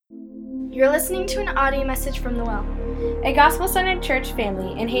You're listening to an audio message from The Well, a gospel-centered church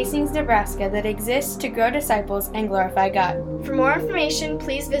family in Hastings, Nebraska that exists to grow disciples and glorify God. For more information,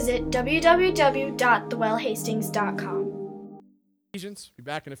 please visit www.thewellhastings.com. Ephesians. We're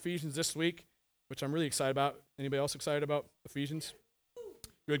back in Ephesians this week, which I'm really excited about. Anybody else excited about Ephesians?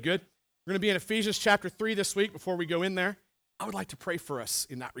 Good. We're going to be in Ephesians chapter 3 this week. Before we go in there, I would like to pray for us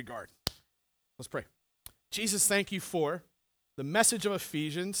in that regard. Let's pray. Jesus, thank you for the message of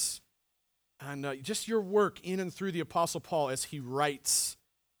Ephesians and just your work in and through the Apostle Paul as he writes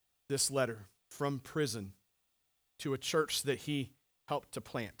this letter from prison to a church that he helped to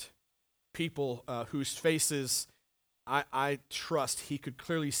plant. People whose faces I trust he could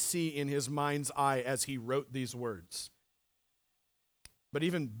clearly see in his mind's eye as he wrote these words. But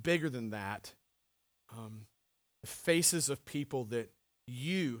even bigger than that, the faces of people that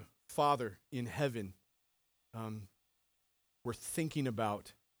you, Father in heaven, were thinking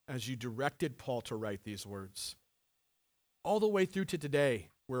about as you directed Paul to write these words. All the way through to today,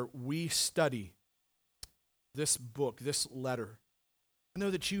 where we study this book, this letter, I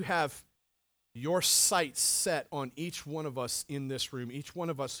know that you have your sights set on each one of us in this room, each one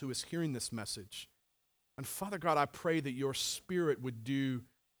of us who is hearing this message. And Father God, I pray that your Spirit would do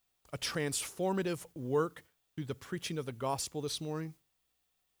a transformative work through the preaching of the gospel this morning.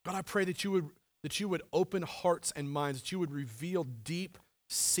 God, I pray that you would open hearts and minds, that you would reveal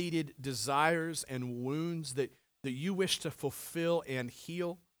deep-seated desires and wounds that you wish to fulfill and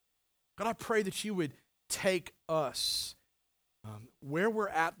heal. God, I pray that you would take us where we're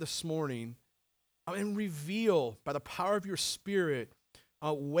at this morning and reveal by the power of your Spirit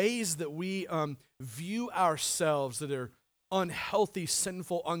ways that we view ourselves that are unhealthy,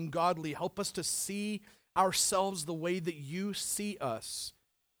 sinful, ungodly. Help us to see ourselves the way that you see us.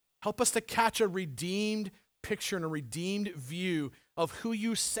 Help us to catch a redeemed picture and a redeemed view of who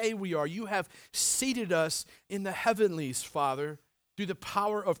you say we are. You have seated us in the heavenlies, Father, through the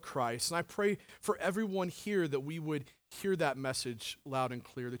power of Christ. And I pray for everyone here that we would hear that message loud and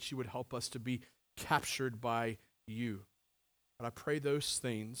clear, that you would help us to be captured by you. And I pray those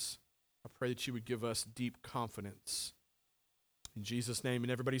things. I pray that you would give us deep confidence. In Jesus' name,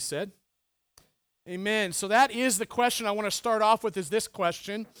 and everybody said, amen. So that is the question I want to start off with, is this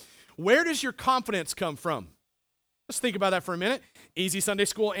question. Where does your confidence come from? Let's think about that for a minute. Easy Sunday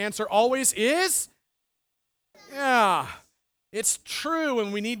school answer always is, yeah, it's true,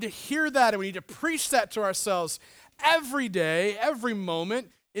 and we need to hear that, and we need to preach that to ourselves every day, every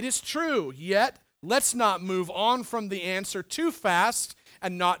moment. It is true, yet let's not move on from the answer too fast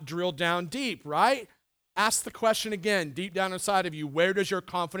and not drill down deep, right? Ask the question again, deep down inside of you, where does your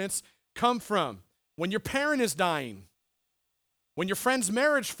confidence come from? When your parent is dying, when your friend's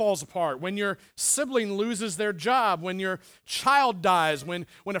marriage falls apart, when your sibling loses their job, when your child dies, when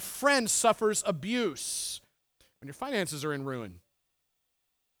a friend suffers abuse, when your finances are in ruin,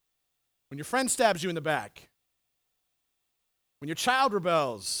 when your friend stabs you in the back, when your child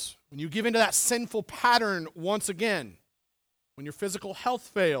rebels, when you give into that sinful pattern once again, when your physical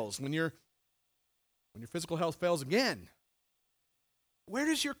health fails, when your physical health fails again. Where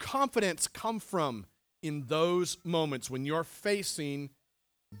does your confidence come from in those moments when you're facing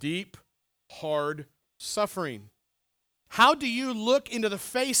deep, hard suffering? How do you look into the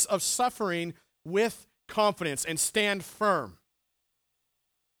face of suffering with confidence and stand firm?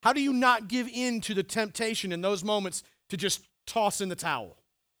 How do you not give in to the temptation in those moments to just toss in the towel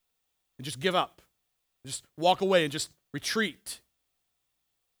and just give up, just walk away and just retreat?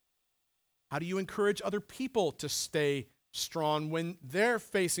 How do you encourage other people to stay strong when they're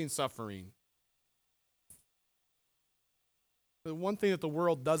facing suffering? The one thing that the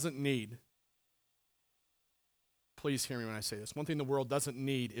world doesn't need, please hear me when I say this, one thing the world doesn't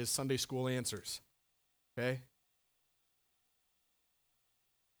need is Sunday school answers, okay?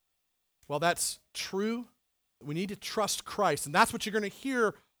 Well, that's true. We need to trust Christ, and that's what you're going to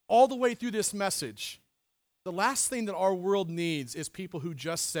hear all the way through this message. The last thing that our world needs is people who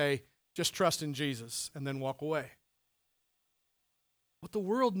just say, just trust in Jesus, and then walk away. What the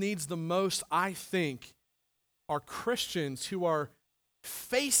world needs the most, I think, are Christians who are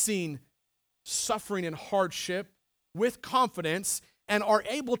facing suffering and hardship with confidence and are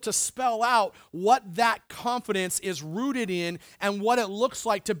able to spell out what that confidence is rooted in and what it looks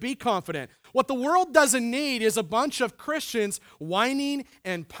like to be confident. What the world doesn't need is a bunch of Christians whining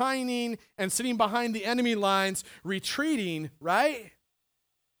and pining and sitting behind the enemy lines, retreating, right?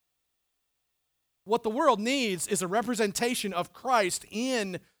 What the world needs is a representation of Christ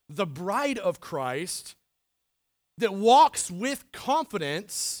in the bride of Christ that walks with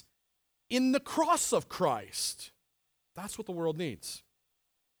confidence in the cross of Christ. That's what the world needs.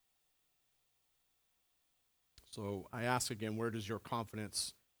 So I ask again, where does your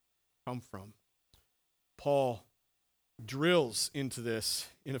confidence come from? Paul drills into this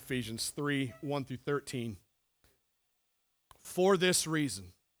in Ephesians 3, 1 through 13. For this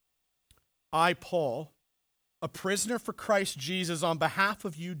reason, I, Paul, a prisoner for Christ Jesus on behalf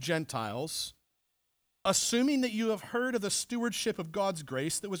of you Gentiles, assuming that you have heard of the stewardship of God's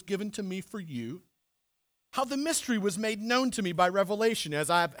grace that was given to me for you, how the mystery was made known to me by revelation, as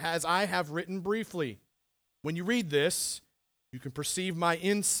I have written briefly. When you read this, you can perceive my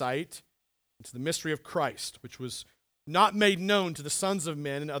insight into the mystery of Christ, which was not made known to the sons of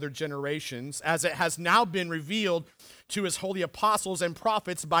men in other generations, as it has now been revealed to his holy apostles and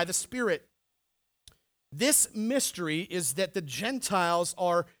prophets by the Spirit. This mystery is that the Gentiles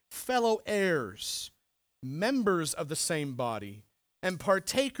are fellow heirs, members of the same body, and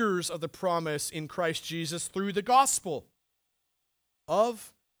partakers of the promise in Christ Jesus through the gospel.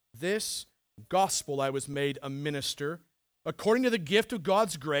 Of this gospel I was made a minister, according to the gift of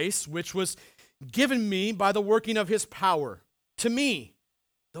God's grace, which was given me by the working of his power. To me,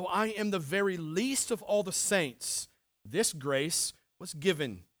 though I am the very least of all the saints, this grace was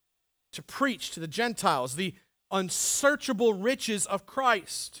given to preach to the Gentiles the unsearchable riches of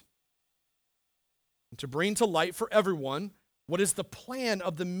Christ, and to bring to light for everyone what is the plan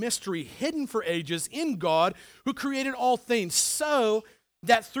of the mystery hidden for ages in God, who created all things, so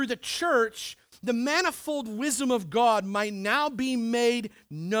that through the church the manifold wisdom of God might now be made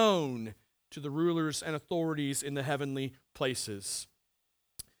known to the rulers and authorities in the heavenly places.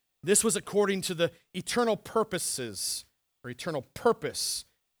 This was according to the eternal purposes, or eternal purpose,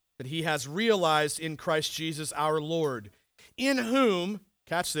 that he has realized in Christ Jesus our Lord, in whom,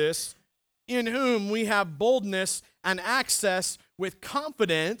 catch this, in whom we have boldness and access with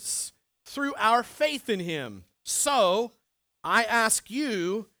confidence through our faith in him. So, I ask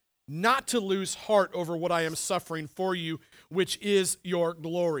you not to lose heart over what I am suffering for you, which is your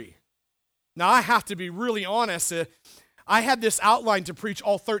glory. Now, I have to be really honest. I had this outline to preach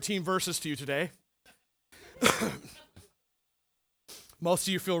all 13 verses to you today. Most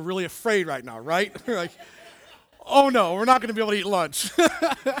of you feel really afraid right now, right? You're like, oh no, we're not going to be able to eat lunch.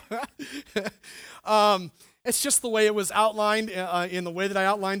 It's just the way it was outlined in the way that I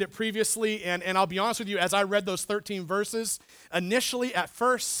outlined it previously. And I'll be honest with you, as I read those 13 verses, initially at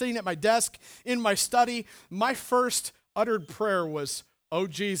first, sitting at my desk in my study, my first uttered prayer was, oh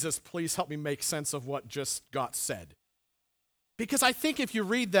Jesus, please help me make sense of what just got said. Because I think if you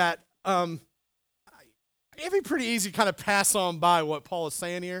read that, it'd be pretty easy to kind of pass on by what Paul is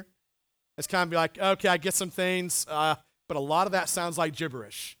saying here. It's kind of be like, okay, I get some things, but a lot of that sounds like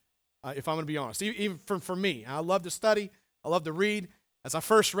gibberish, if I'm going to be honest. Even for me, I love to study, I love to read. As I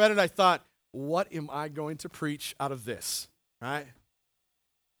first read it, I thought, what am I going to preach out of this, right?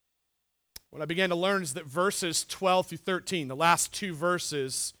 What I began to learn is that verses 12 through 13, the last two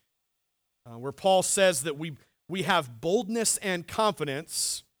verses, where Paul says that we have boldness and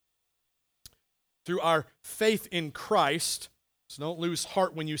confidence through our faith in Christ. So don't lose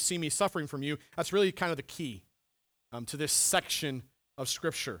heart when you see me suffering from you. That's really kind of the key to this section of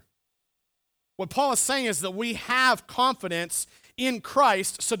Scripture. What Paul is saying is that we have confidence in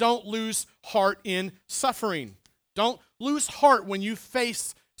Christ, so don't lose heart in suffering. Don't lose heart when you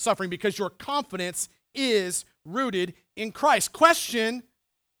face suffering, because your confidence is rooted in Christ. Question,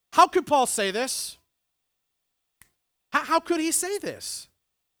 how could Paul say this? How could he say this?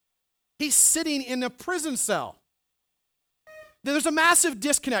 He's sitting in a prison cell. There's a massive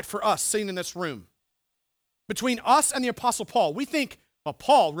disconnect for us sitting in this room between us and the Apostle Paul. We think, well,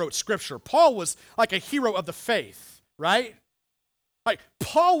 Paul wrote Scripture. Paul was like a hero of the faith, right? Like,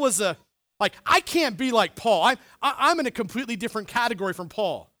 Paul was I can't be like Paul. I'm in a completely different category from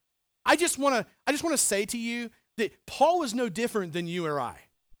Paul. I just want to say to you that Paul is no different than you or I.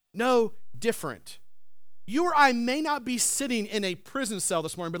 No different. You or I may not be sitting in a prison cell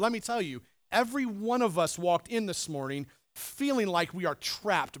this morning, but let me tell you, every one of us walked in this morning feeling like we are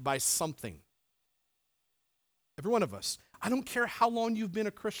trapped by something. Every one of us. I don't care how long you've been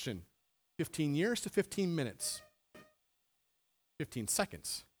a Christian, 15 years to 15 minutes, 15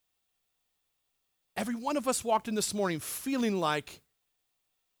 seconds. Every one of us walked in this morning feeling like,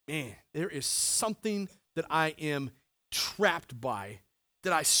 man, there is something that I am trapped by,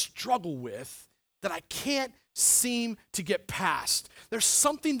 that I struggle with, that I can't seem to get past. There's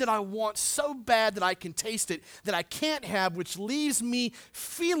something that I want so bad that I can taste it, that I can't have, which leaves me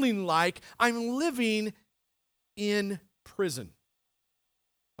feeling like I'm living in prison.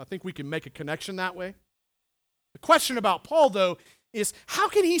 I think we can make a connection that way. The question about Paul, though, is how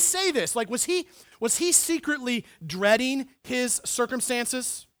can he say this? Like, was he secretly dreading his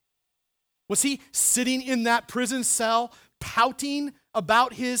circumstances? Was he sitting in that prison cell pouting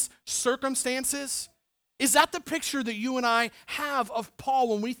about his circumstances? Is that the picture that you and I have of Paul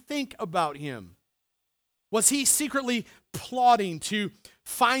when we think about him? Was he secretly plotting to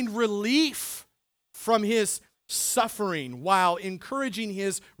find relief from his suffering while encouraging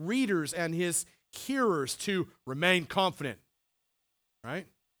his readers and his hearers to remain confident? Right?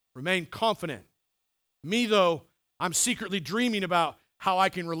 Remain confident. Me, though, I'm secretly dreaming about how I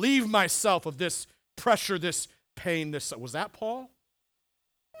can relieve myself of this pressure, this pain, this. Was that Paul?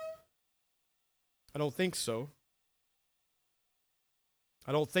 I don't think so.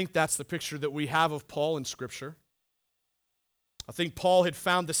 I don't think that's the picture that we have of Paul in Scripture. I think Paul had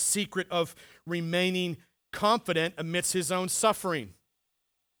found the secret of remaining confident amidst his own suffering.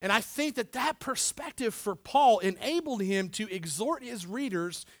 And I think that perspective for Paul enabled him to exhort his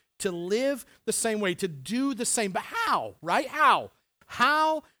readers to live the same way, to do the same. But how, right? How?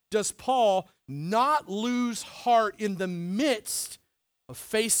 How does Paul not lose heart in the midst of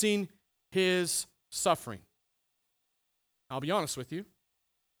facing his suffering? I'll be honest with you.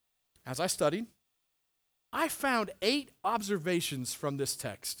 As I studied, I found 8 observations from this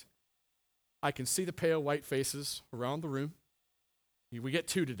text. I can see the pale white faces around the room. We get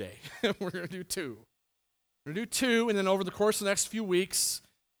 2 today. We're going to do 2. We're going to do 2, and then over the course of the next few weeks,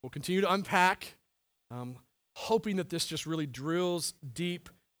 we'll continue to unpack, hoping that this just really drills deep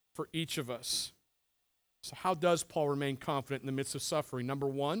for each of us. So how does Paul remain confident in the midst of suffering? Number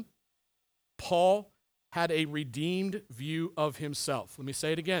 1, Paul had a redeemed view of himself. Let me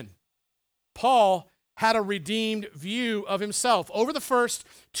say it again. Paul had a redeemed view of himself. Over the first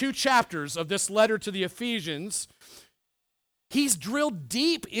 2 chapters of this letter to the Ephesians, he's drilled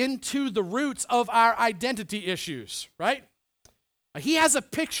deep into the roots of our identity issues, right? He has a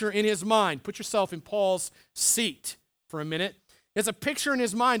picture in his mind. Put yourself in Paul's seat for a minute. He has a picture in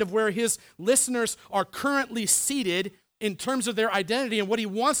his mind of where his listeners are currently seated in terms of their identity, and what he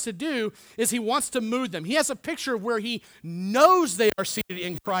wants to do is he wants to move them. He has a picture of where he knows they are seated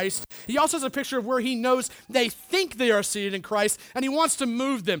in Christ. He also has a picture of where he knows they think they are seated in Christ, and he wants to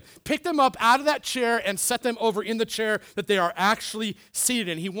move them, pick them up out of that chair and set them over in the chair that they are actually seated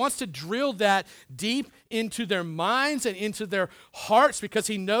in. He wants to drill that deep into their minds and into their hearts because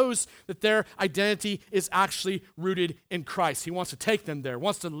he knows that their identity is actually rooted in Christ. He wants to take them there,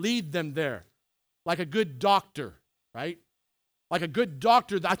 wants to lead them there like a good doctor. Right? Like a good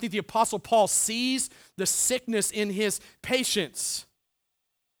doctor, I think the Apostle Paul sees the sickness in his patients.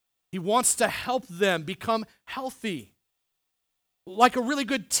 He wants to help them become healthy. Like a really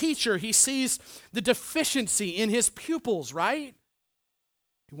good teacher, he sees the deficiency in his pupils, right?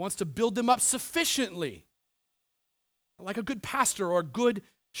 He wants to build them up sufficiently. Like a good pastor or a good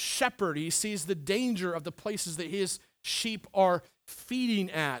shepherd, he sees the danger of the places that his sheep are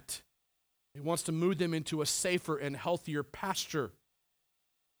feeding at. He wants to move them into a safer and healthier pasture.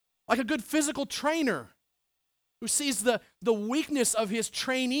 Like a good physical trainer who sees the weakness of his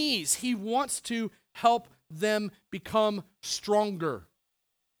trainees, he wants to help them become stronger.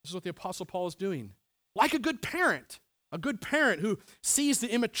 This is what the Apostle Paul is doing. Like a good parent who sees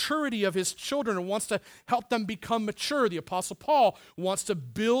the immaturity of his children and wants to help them become mature. The Apostle Paul wants to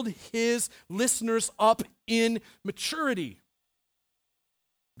build his listeners up in maturity.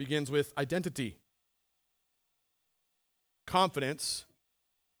 Begins with identity. Confidence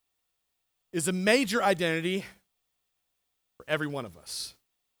is a major identity for every one of us.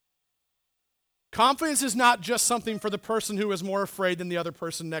 Confidence is not just something for the person who is more afraid than the other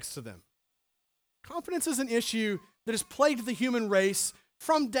person next to them. Confidence is an issue that has plagued the human race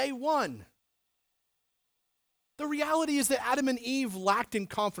from day one. The reality is that Adam and Eve lacked in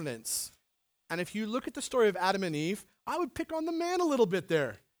confidence. And if you look at the story of Adam and Eve, I would pick on the man a little bit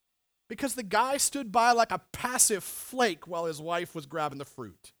there. Because the guy stood by like a passive flake while his wife was grabbing the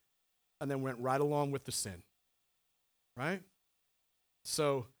fruit. And then went right along with the sin. Right?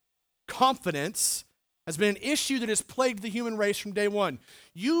 So, confidence has been an issue that has plagued the human race from day one.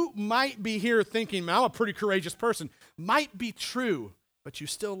 You might be here thinking, I'm a pretty courageous person. Might be true, but you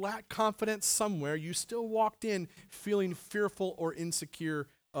still lack confidence somewhere. You still walked in feeling fearful or insecure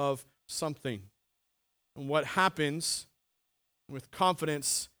of something. And what happens with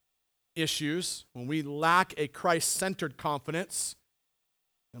confidence issues when we lack a Christ-centered confidence,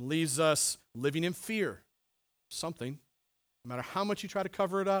 it leaves us living in fear. Something, no matter how much you try to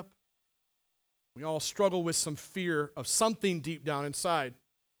cover it up, we all struggle with some fear of something deep down inside,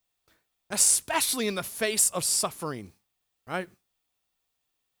 especially in the face of suffering, right?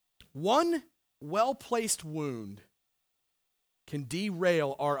 One well-placed wound can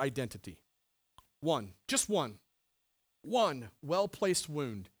derail our identity. One, just one. One well-placed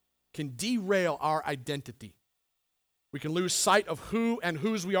wound can derail our identity. We can lose sight of who and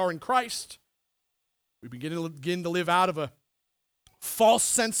whose we are in Christ. We begin to live out of a false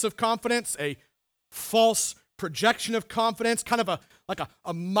sense of confidence, a false projection of confidence, kind of like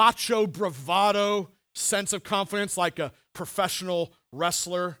a macho bravado sense of confidence, like a professional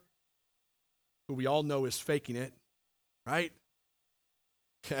wrestler who we all know is faking it, right?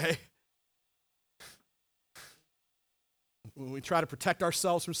 Okay. When we try to protect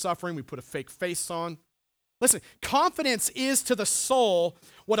ourselves from suffering, we put a fake face on. Listen, confidence is to the soul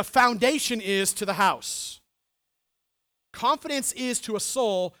what a foundation is to the house. Confidence is to a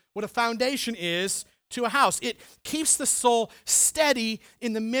soul what a foundation is to a house. It keeps the soul steady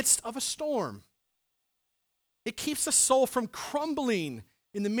in the midst of a storm. It keeps the soul from crumbling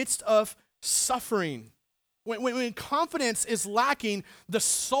in the midst of suffering. When confidence is lacking, the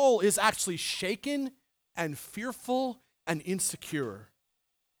soul is actually shaken and fearful and insecure.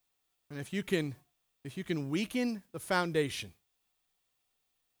 And if you can weaken the foundation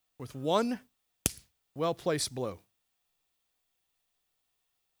with one well-placed blow,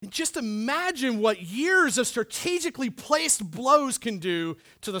 and just imagine what years of strategically placed blows can do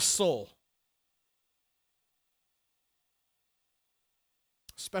to the soul.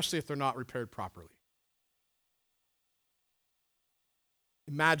 Especially if they're not repaired properly.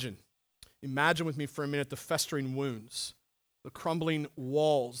 Imagine with me for a minute the festering wounds, the crumbling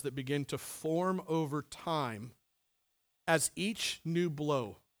walls that begin to form over time as each new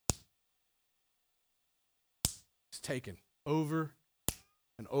blow is taken over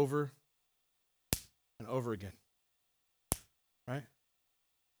and over and over again. Right?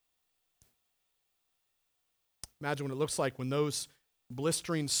 Imagine what it looks like when those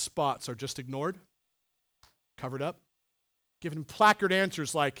blistering spots are just ignored, covered up, given placard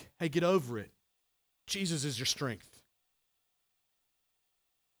answers like, hey, get over it. Jesus is your strength.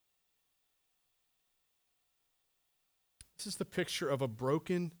 This is the picture of a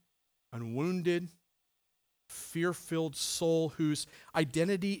broken, unwounded, fear-filled soul whose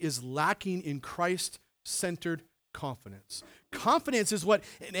identity is lacking in Christ-centered confidence. Confidence is what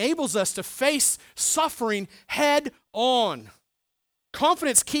enables us to face suffering head on.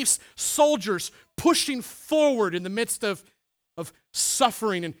 Confidence keeps soldiers pushing forward in the midst of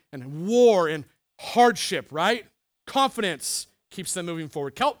suffering and war and hardship, right? Confidence keeps them moving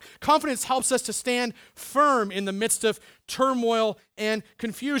forward. Confidence helps us to stand firm in the midst of turmoil and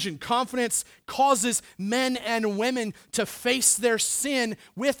confusion. Confidence causes men and women to face their sin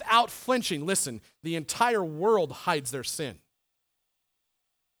without flinching. Listen, the entire world hides their sin,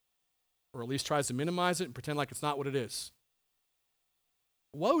 or at least tries to minimize it and pretend like it's not what it is.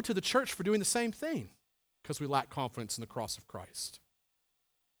 Woe to the church for doing the same thing because we lack confidence in the cross of Christ.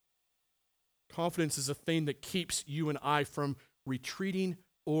 Confidence is a thing that keeps you and I from retreating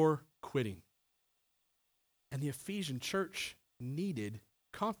or quitting. And the Ephesian church needed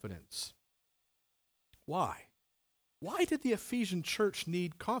confidence. Why? Why did the Ephesian church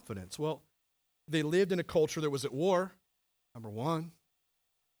need confidence? Well, they lived in a culture that was at war, number one.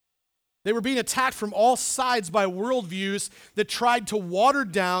 They were being attacked from all sides by worldviews that tried to water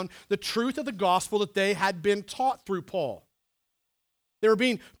down the truth of the gospel that they had been taught through Paul. They were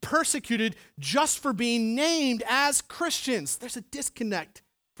being persecuted just for being named as Christians. There's a disconnect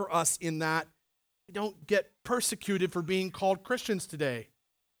for us in that. We don't get persecuted for being called Christians today.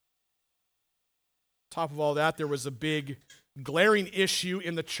 On top of all that, there was a big glaring issue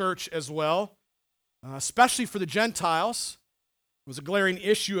in the church as well, especially for the Gentiles. It was a glaring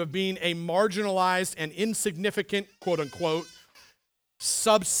issue of being a marginalized and insignificant, quote unquote,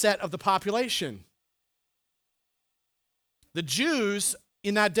 subset of the population. The Jews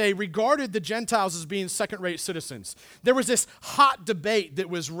in that day regarded the Gentiles as being second-rate citizens. There was this hot debate that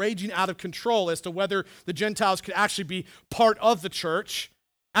was raging out of control as to whether the Gentiles could actually be part of the church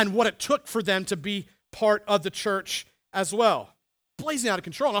and what it took for them to be part of the church as well. Blazing out of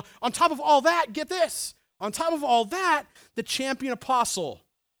control. Now, on top of all that, get this. On top of all that, the champion apostle,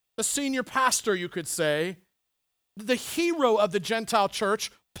 the senior pastor, you could say, the hero of the Gentile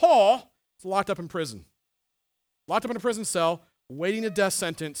church, Paul, is locked up in prison. Locked up in a prison cell, waiting a death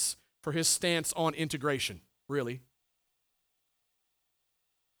sentence for his stance on integration. Really?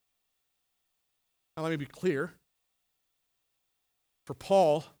 Now let me be clear. For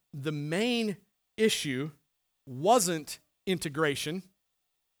Paul, the main issue wasn't integration.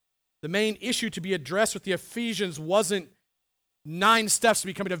 The main issue to be addressed with the Ephesians wasn't 9 steps to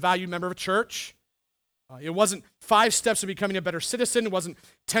becoming a valued member of a church, It wasn't 5 steps to becoming a better citizen. It wasn't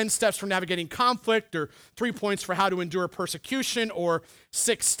 10 steps for navigating conflict or 3 points for how to endure persecution or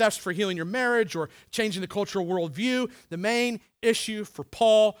 6 steps for healing your marriage or changing the cultural worldview. The main issue for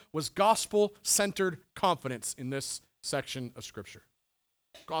Paul was gospel-centered confidence in this section of Scripture.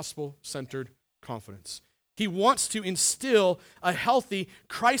 Gospel-centered confidence. He wants to instill a healthy,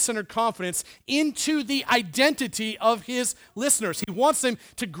 Christ-centered confidence into the identity of his listeners. He wants them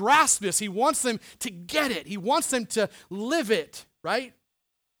to grasp this. He wants them to get it. He wants them to live it, right?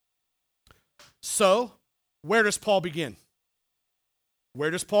 So, where does Paul begin?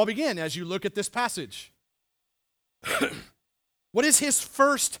 Where does Paul begin as you look at this passage? What is his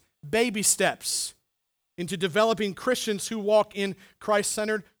first baby steps into developing Christians who walk in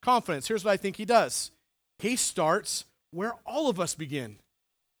Christ-centered confidence? Here's what I think he does. He starts where all of us begin,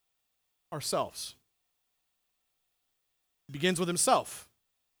 ourselves. He begins with himself,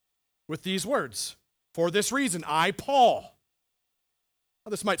 with these words, "For this reason, I, Paul."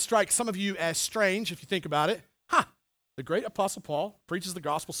 Now, this might strike some of you as strange if you think about it. The great Apostle Paul preaches the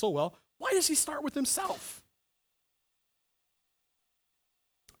gospel so well. Why does he start with himself?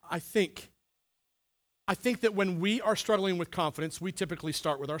 I think that when we are struggling with confidence, we typically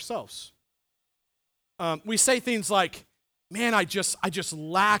start with ourselves. We say things like, man, I just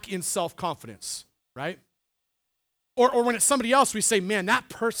lack in self-confidence, right? Or when it's somebody else, we say, man, that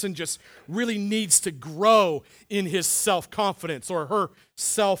person just really needs to grow in his self-confidence or her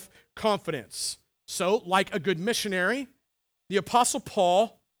self-confidence. So, like a good missionary, the Apostle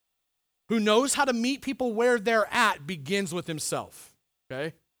Paul, who knows how to meet people where they're at, begins with himself,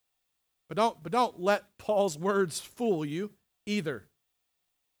 okay? But don't let Paul's words fool you either.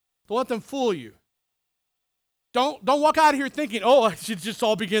 Don't let them fool you. Don't walk out of here thinking, oh, it just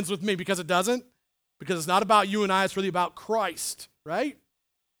all begins with me, because it doesn't. Because it's not about you and I, it's really about Christ, right?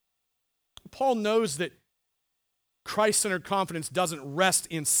 Paul knows that Christ-centered confidence doesn't rest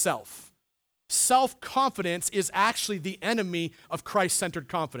in self. Self-confidence is actually the enemy of Christ-centered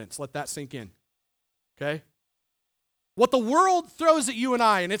confidence. Let that sink in, okay? What the world throws at you and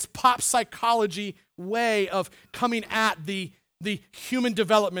I in its pop psychology way of coming at the human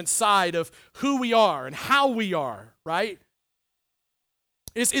development side of who we are and how we are, right,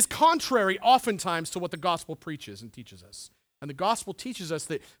 is contrary oftentimes to what the gospel preaches and teaches us. And the gospel teaches us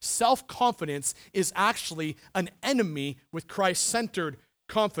that self-confidence is actually an enemy with Christ-centered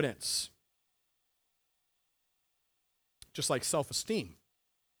confidence. Just like self-esteem.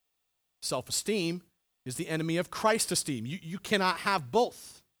 Self-esteem is the enemy of Christ-esteem. You cannot have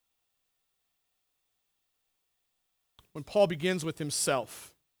both. When Paul begins with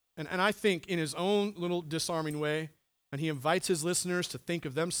himself, and I think in his own little disarming way, and he invites his listeners to think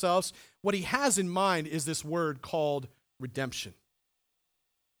of themselves, what he has in mind is this word called redemption.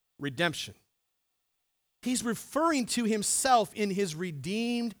 Redemption. He's referring to himself in his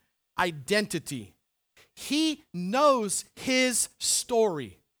redeemed identity. He knows his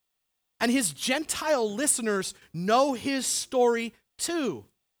story, and his Gentile listeners know his story too.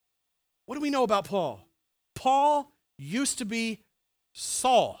 What do we know about Paul? Paul used to be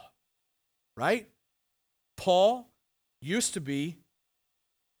Saul, right? Paul used to be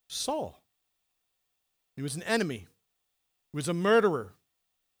Saul. He was an enemy. He was a murderer,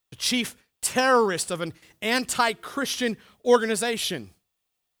 the chief terrorist of an anti-Christian organization.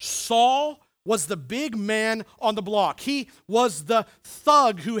 Saul was the big man on the block. He was the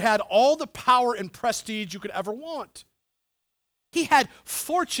thug who had all the power and prestige you could ever want. He had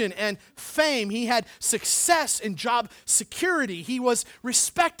fortune and fame. He had success and job security. He was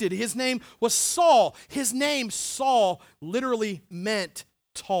respected. His name was Saul. His name, Saul, literally meant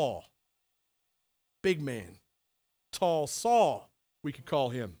tall. Big man. Tall Saul, we could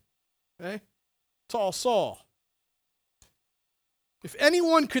call him. Okay? Tall Saul. If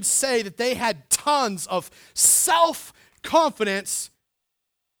anyone could say that they had tons of self-confidence,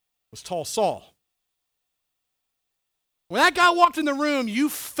 it was Tall Saul. When that guy walked in the room, you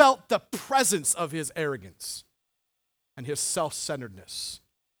felt the presence of his arrogance and his self-centeredness,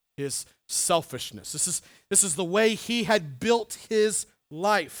 his selfishness. This is the way he had built his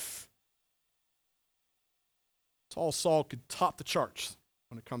life. Tall Saul could top the charts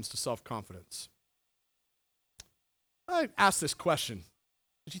when it comes to self-confidence. I asked this question.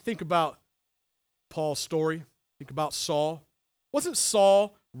 Did you think about Paul's story? Think about Saul? Wasn't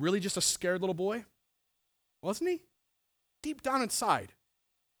Saul really just a scared little boy? Wasn't he? Deep down inside,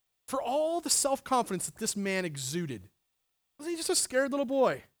 for all the self-confidence that this man exuded, was he just a scared little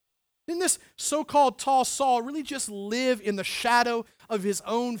boy? Didn't this so-called tall Saul really just live in the shadow of his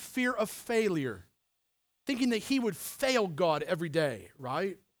own fear of failure, thinking that he would fail God every day,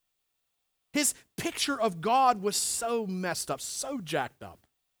 right? His picture of God was so messed up, so jacked up.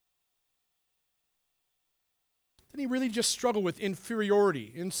 Didn't he really just struggle with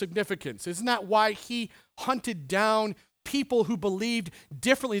inferiority, insignificance? Isn't that why he hunted down people who believed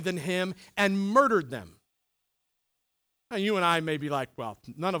differently than him and murdered them? Now, you and I may be like, well,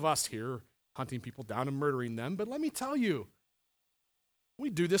 none of us here are hunting people down and murdering them, but let me tell you, we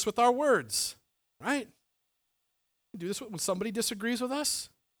do this with our words, right? We do this when somebody disagrees with us.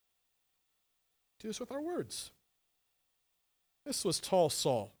 We do this with our words. This was Tall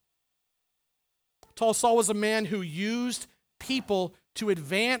Saul. Tall Saul was a man who used people to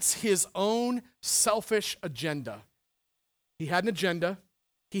advance his own selfish agenda. He had an agenda.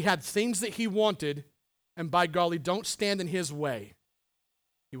 He had things that he wanted, and by golly, don't stand in his way.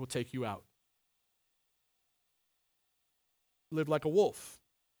 He will take you out. Lived like a wolf.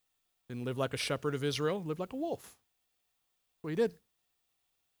 Didn't live like a shepherd of Israel, lived like a wolf. That's what he did.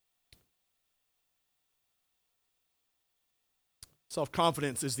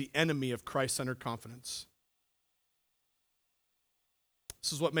 Self-confidence is the enemy of Christ-centered confidence.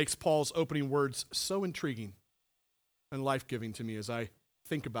 This is what makes Paul's opening words so intriguing and life-giving to me as I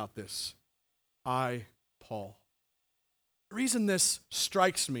think about this. I, Paul. The reason this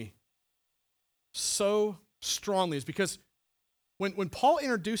strikes me so strongly is because when Paul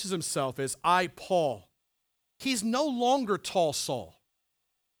introduces himself as I, Paul, he's no longer Tall Saul.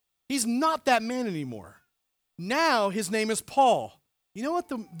 He's not that man anymore. Now his name is Paul. You know what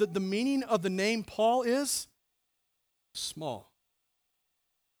the meaning of the name Paul is? Small.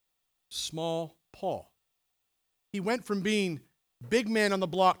 Small Paul. He went from being big man on the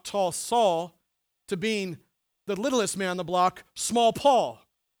block, Tall Saul, to being the littlest man on the block, Small Paul.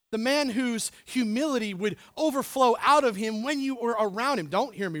 The man whose humility would overflow out of him when you were around him.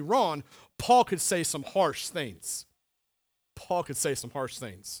 Don't hear me wrong. Paul could say some harsh things. Paul could say some harsh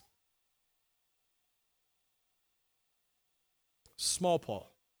things. Small Paul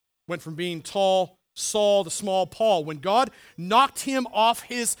went from being Tall Saul to Small Paul. When God knocked him off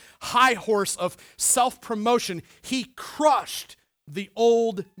his high horse of self-promotion, he crushed the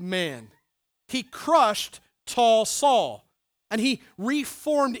old man. He crushed Tall Saul. And he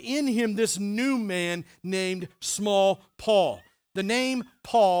reformed in him this new man named Small Paul. The name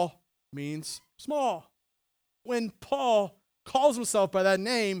Paul means small. When Paul calls himself by that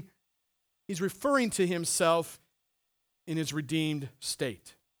name, he's referring to himself in his redeemed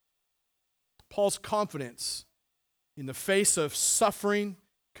state. Paul's confidence in the face of suffering,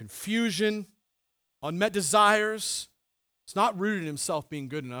 confusion, unmet desires, it's not rooted in himself being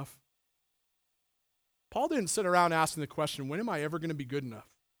good enough. Paul didn't sit around asking the question, when am I ever going to be good enough?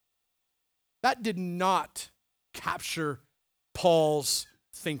 That did not capture Paul's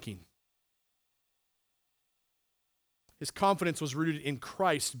thinking. His confidence was rooted in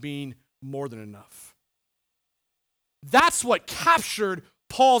Christ being more than enough. That's what captured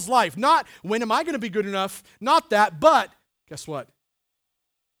Paul's life. Not when am I going to be good enough, not that, but guess what?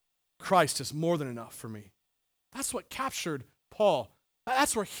 Christ is more than enough for me. That's what captured Paul.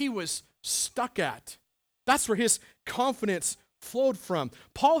 That's where he was stuck at. That's where his confidence flowed from.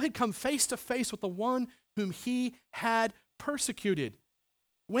 Paul had come face to face with the one whom he had persecuted.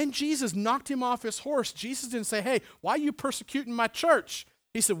 When Jesus knocked him off his horse, Jesus didn't say, hey, why are you persecuting my church?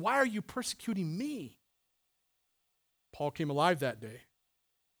 He said, why are you persecuting me? Paul came alive that day.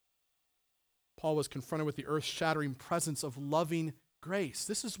 Paul was confronted with the earth-shattering presence of loving grace.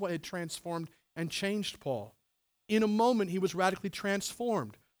 This is what had transformed and changed Paul. In a moment, he was radically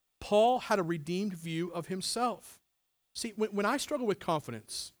transformed. Paul had a redeemed view of himself. See, when I struggle with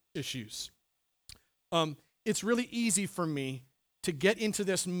confidence issues, it's really easy for me to get into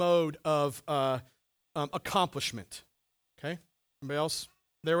this mode of accomplishment. Okay? Anybody else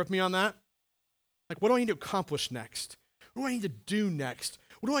there with me on that? Like, what do I need to accomplish next? What do I need to do next?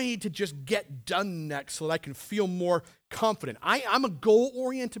 What do I need to just get done next so that I can feel more confident? I'm a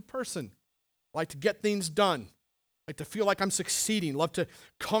goal-oriented person. I like to get things done. I like to feel like I'm succeeding. Love to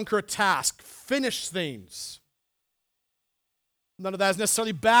conquer a task, finish things. None of that is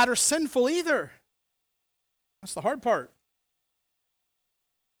necessarily bad or sinful either. That's the hard part.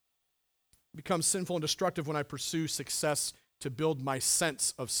 It becomes sinful and destructive when I pursue success to build my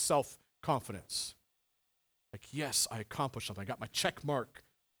sense of self-confidence. Like, yes, I accomplished something. I got my check mark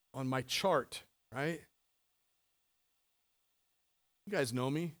on my chart, right? You guys know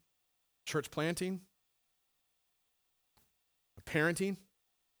me. Church planting, parenting,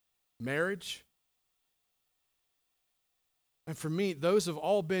 marriage. And for me, those have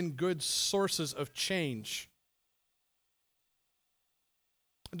all been good sources of change.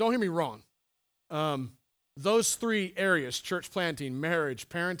 Don't hear me wrong. those three areas, church planting, marriage,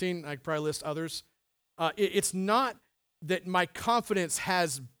 parenting, I could probably list others, it's not that my confidence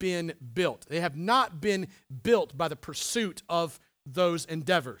has been built. They have not been built by the pursuit of those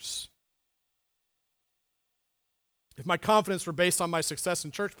endeavors. If my confidence were based on my success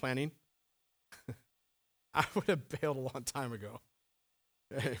in church planting, I would have bailed a long time ago.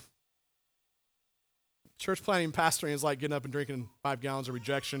 Hey. Church planting and pastoring is like getting up and drinking 5 gallons of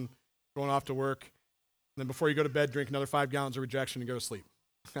rejection, going off to work, and then before you go to bed, drink another 5 gallons of rejection and go to sleep.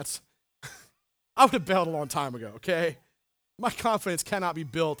 I would have bailed a long time ago, okay? My confidence cannot be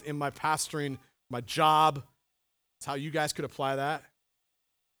built in my pastoring, my job. That's how you guys could apply that.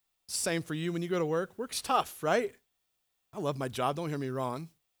 Same for you when you go to work. Work's tough, right? I love my job, don't hear me wrong.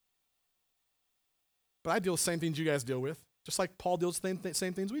 But I deal with the same things you guys deal with, just like Paul deals with the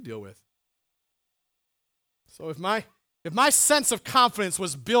same things we deal with. So if my sense of confidence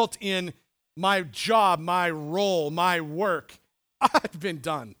was built in my job, my role, my work, I've been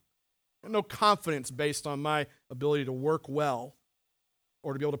done. No confidence based on my ability to work well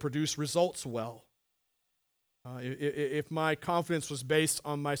or to be able to produce results well. If my confidence was based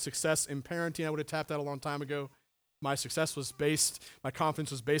on my success in parenting, I would have tapped out a long time ago. My confidence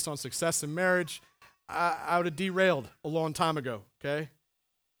was based on success in marriage, I would have derailed a long time ago, okay?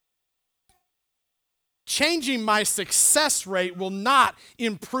 Changing my success rate will not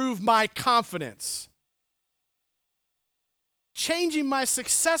improve my confidence. Changing my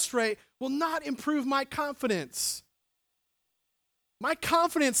success rate will not improve my confidence. My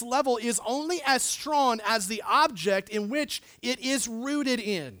confidence level is only as strong as the object in which it is rooted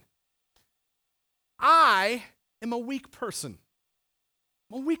in. I am a weak person.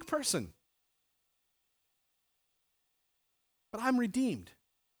 I'm a weak person. But I'm redeemed.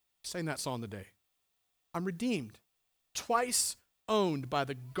 Sang that song today. I'm redeemed. Twice owned by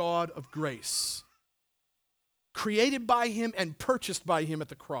the God of grace. Created by him and purchased by him at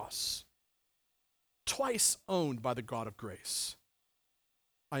the cross. Twice owned by the God of grace.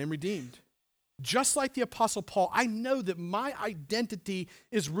 I am redeemed. Just like the Apostle Paul, I know that my identity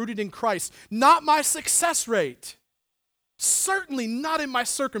is rooted in Christ, not my success rate. Certainly not in my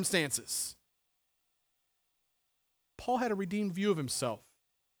circumstances. Paul had a redeemed view of himself.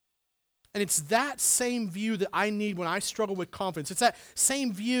 And it's that same view that I need when I struggle with confidence. It's that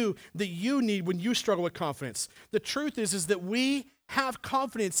same view that you need when you struggle with confidence. The truth is that we have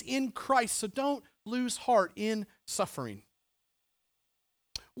confidence in Christ, so don't lose heart in suffering.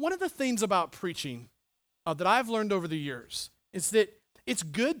 One of the things about preaching that I've learned over the years is that it's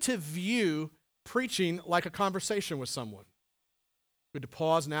good to view preaching like a conversation with someone. Good to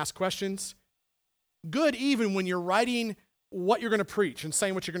pause and ask questions. Good even when you're writing what you're going to preach and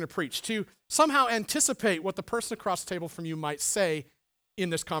saying what you're going to preach, to somehow anticipate what the person across the table from you might say in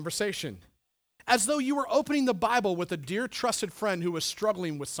this conversation. As though you were opening the Bible with a dear trusted friend who was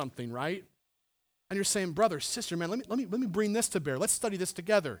struggling with something, right? And you're saying, brother, sister, man, let me bring this to bear. Let's study this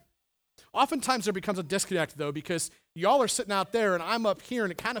together. Oftentimes there becomes a disconnect, though, because y'all are sitting out there and I'm up here,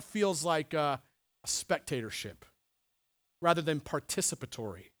 and it kind of feels like a spectatorship rather than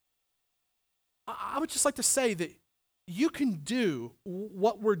participatory. I would just like to say that you can do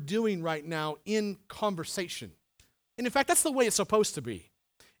what we're doing right now in conversation. And in fact, that's the way it's supposed to be.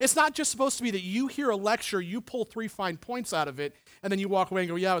 It's not just supposed to be that you hear a lecture, you pull 3 fine points out of it, and then you walk away and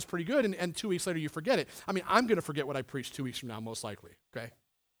go, yeah, it was pretty good, and 2 weeks later you forget it. I mean, I'm going to forget what I preached 2 weeks from now, most likely, okay?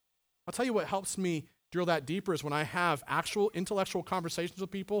 I'll tell you what helps me drill that deeper is when I have actual intellectual conversations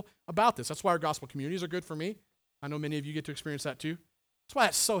with people about this. That's why our gospel communities are good for me. I know many of you get to experience that too. That's why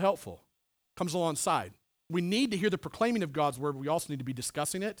it's so helpful. Comes alongside. We need to hear the proclaiming of God's word, but we also need to be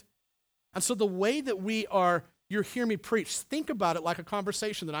discussing it. And so the way that you're hearing me preach, think about it like a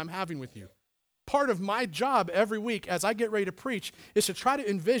conversation that I'm having with you. Part of my job every week as I get ready to preach is to try to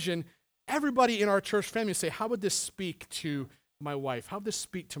envision everybody in our church family and say, how would this speak to my wife? How would this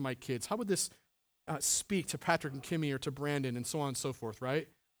speak to my kids? How would this speak to Patrick and Kimmy or to Brandon and so on and so forth, right?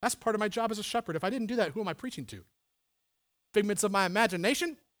 That's part of my job as a shepherd. If I didn't do that, who am I preaching to? Figments of my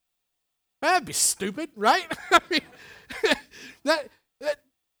imagination? That'd be stupid, right? I mean, that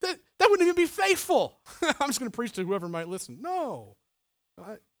wouldn't even be faithful. I'm just going to preach to whoever might listen. No.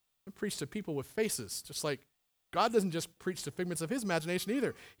 I preach to people with faces, just like God doesn't just preach to figments of his imagination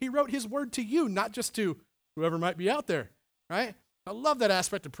either. He wrote his word to you, not just to whoever might be out there, right? I love that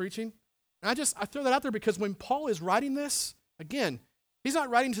aspect of preaching. And I throw that out there because when Paul is writing this, again, he's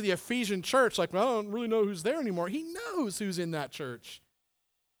not writing to the Ephesian church like, well, I don't really know who's there anymore. He knows who's in that church.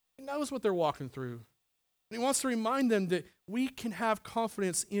 He knows what they're walking through. And he wants to remind them that we can have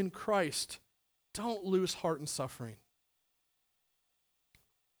confidence in Christ. Don't lose heart in suffering.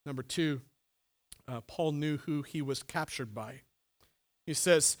 Number 2, Paul knew who he was captured by. He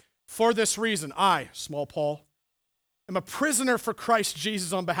says, "For this reason, I, small Paul, am a prisoner for Christ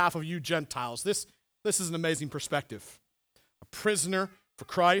Jesus on behalf of you Gentiles." This is an amazing perspective. A prisoner for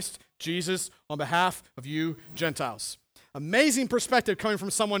Christ Jesus on behalf of you Gentiles. Amazing perspective coming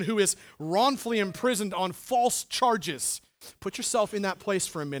from someone who is wrongfully imprisoned on false charges. Put yourself in that place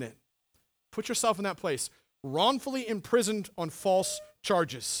for a minute. Put yourself in that place. Wrongfully imprisoned on false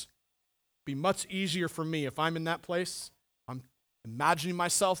charges. Be much easier for me if I'm in that place. I'm imagining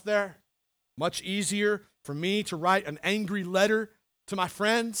myself there. Much easier for me to write an angry letter to my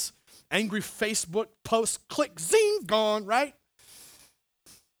friends. Angry Facebook post, click, zing, gone, right?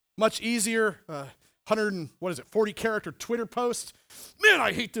 Much easier, 40 character Twitter post. Man,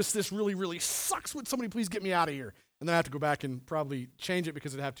 I hate this. This really, really sucks. Would somebody please get me out of here? And then I have to go back and probably change it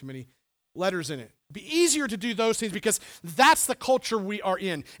because it'd have too many letters in it. It'd be easier to do those things because that's the culture we are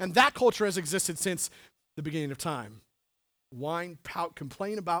in. And that culture has existed since the beginning of time. Whine, pout,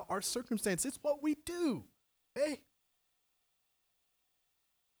 complain about our circumstance. It's what we do. Hey.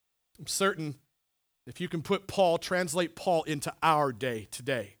 I'm certain if you can translate Paul into our day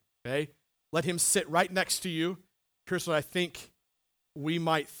today, okay? Let him sit right next to you. Here's what I think we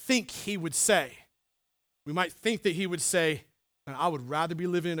might think he would say. We might think that he would say, I would rather be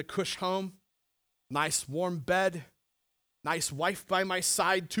living in a cush home, nice warm bed, nice wife by my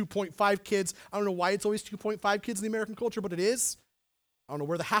side, 2.5 kids. I don't know why it's always 2.5 kids in the American culture, but it is. I don't know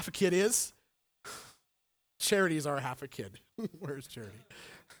where the half a kid is. Charities are a half a kid. Where's Charity?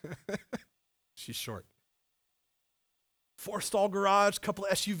 She's short. 4-stall garage, couple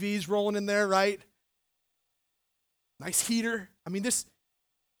of SUVs rolling in there, right? Nice heater.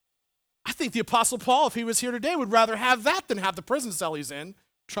 I think the Apostle Paul, if he was here today, would rather have that than have the prison cell he's in,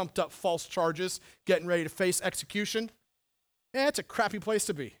 trumped up false charges, getting ready to face execution. Yeah, it's a crappy place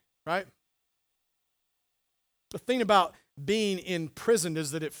to be, right? The thing about being in prison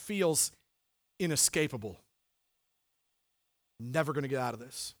is that it feels inescapable. Never going to get out of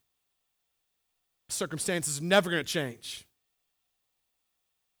this. Circumstances never going to change.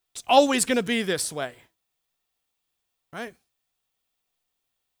 It's always going to be this way, right?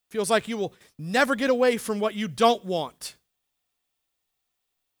 Feels like you will never get away from what you don't want.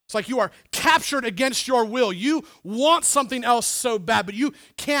 It's like you are captured against your will. You want something else so bad, but you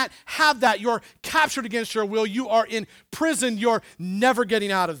can't have that. You're captured against your will. You are in prison. You're never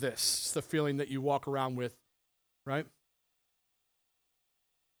getting out of this. It's the feeling that you walk around with, right? If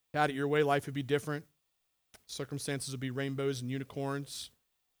you had it your way, life would be different. Circumstances would be rainbows and unicorns.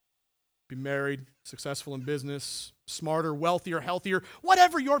 Be married, successful in business, smarter, wealthier, healthier,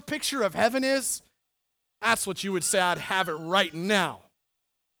 whatever your picture of heaven is, that's what you would say, I'd have it right now.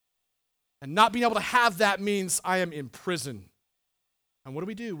 And not being able to have that means I am in prison. And what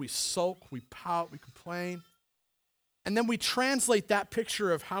do? We sulk, we pout, we complain. And then we translate that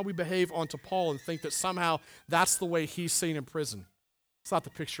picture of how we behave onto Paul and think that somehow that's the way he's seen in prison. It's not the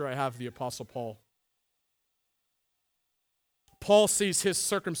picture I have of the Apostle Paul. Paul sees his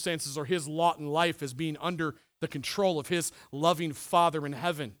circumstances or his lot in life as being under the control of his loving Father in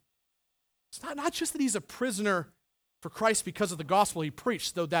heaven. It's not just that he's a prisoner for Christ because of the gospel he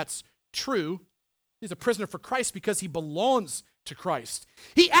preached, though that's true. He's a prisoner for Christ because he belongs to Christ.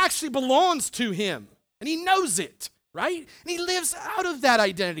 He actually belongs to him, and he knows it, right? And he lives out of that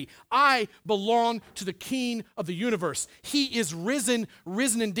identity. I belong to the King of the universe. He is risen,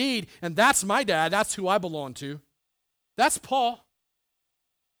 risen indeed, and that's my dad. That's who I belong to. That's Paul.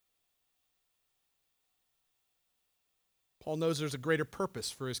 Paul knows there's a greater purpose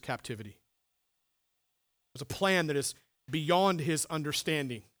for his captivity. There's a plan that is beyond his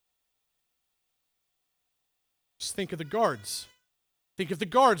understanding. Just think of the guards. Think of the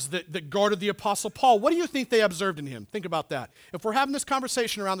guards that guarded the Apostle Paul. What do you think they observed in him? Think about that. If we're having this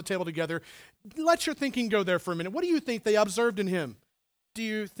conversation around the table together, let your thinking go there for a minute. What do you think they observed in him? Do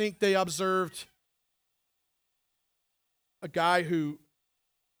you think they observed a guy who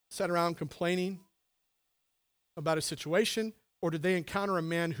sat around complaining about his situation, or did they encounter a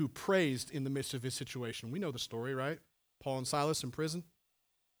man who praised in the midst of his situation? We know the story, right? Paul and Silas in prison.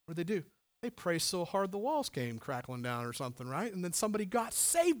 What did they do? They praised so hard the walls came crackling down or something, right? And then somebody got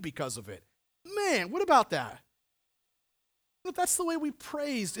saved because of it. Man, what about that? But that's the way we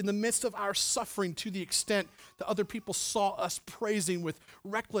praised in the midst of our suffering, to the extent that other people saw us praising with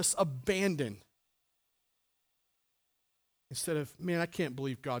reckless abandon. Instead of, man, I can't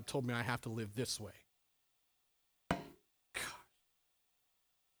believe God told me I have to live this way. God.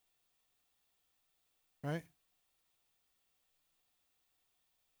 Right?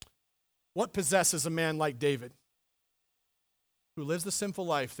 What possesses a man like David, who lives the sinful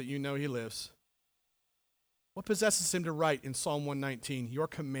life that you know he lives, What possesses him to write in Psalm 119, your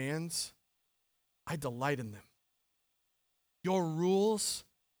commands, I delight in them. Your rules,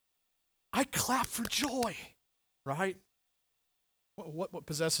 I clap for joy, right? What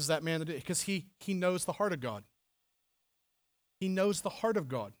possesses that man to do? Because he knows the heart of God. He knows the heart of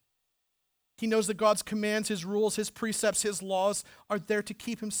God. He knows that God's commands, his rules, his precepts, his laws are there to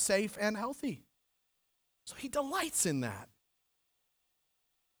keep him safe and healthy. So he delights in that.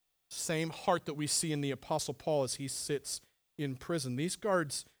 Same heart that we see in the Apostle Paul as he sits in prison. These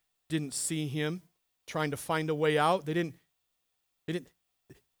guards didn't see him trying to find a way out. They didn't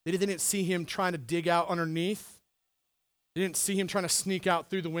see him trying to dig out underneath. They didn't see him trying to sneak out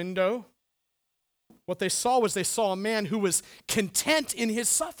through the window. What they saw was they saw a man who was content in his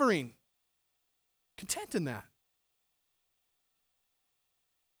suffering. Content in that.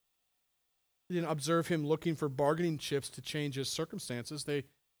 They didn't observe him looking for bargaining chips to change his circumstances. They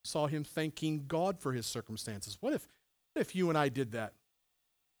saw him thanking God for his circumstances. What if you and I did that?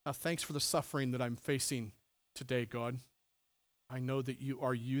 Thanks for the suffering that I'm facing today, God. I know that you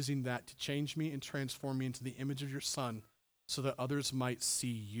are using that to change me and transform me into the image of your Son so that others might see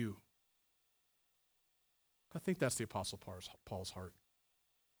you. I think that's the Apostle Paul's heart.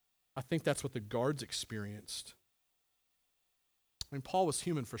 I think that's what the guards experienced. I mean, Paul was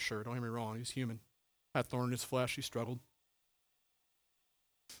human for sure. Don't get me wrong. He's human. Had thorn in his flesh. He struggled.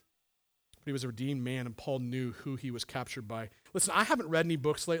 But he was a redeemed man, and Paul knew who he was captured by. Listen, I haven't read any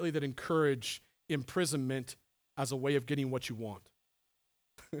books lately that encourage imprisonment as a way of getting what you want.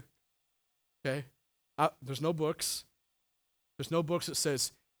 Okay? There's no books. There's no books that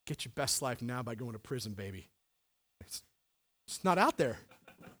says, get your best life now by going to prison, baby. It's not out there.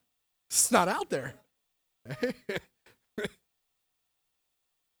 It's not out there.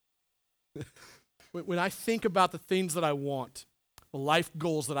 When I think about the things that I want, the life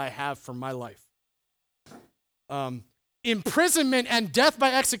goals that I have for my life, imprisonment and death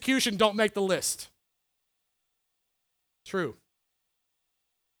by execution don't make the list. True.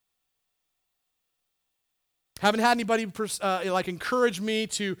 Haven't had anybody encourage me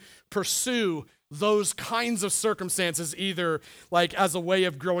to pursue those kinds of circumstances either, like as a way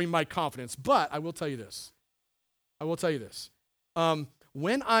of growing my confidence. But I will tell you this.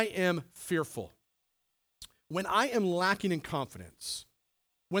 When I am fearful, when I am lacking in confidence,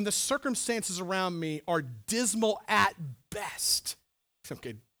 when the circumstances around me are dismal at best,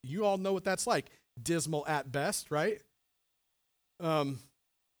 okay, you all know what that's like, dismal at best, right?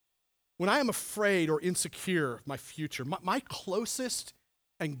 When I am afraid or insecure of my future, my closest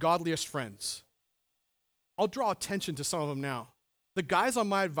and godliest friends, I'll draw attention to some of them now. The guys on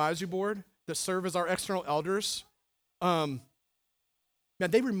my advisory board that serve as our external elders, man,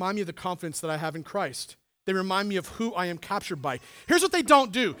 they remind me of the confidence that I have in Christ. They remind me of who I am captured by. Here's what they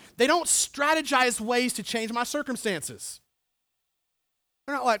don't do. They don't strategize ways to change my circumstances.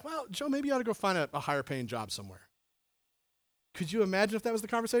 They're not like, well, Joe, maybe you ought to go find a higher paying job somewhere. Could you imagine if that was the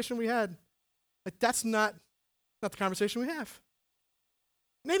conversation we had? Like, that's not the conversation we have.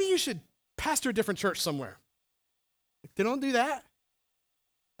 Maybe you should pastor a different church somewhere. They don't do that.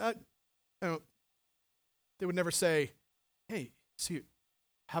 They would never say, hey, see,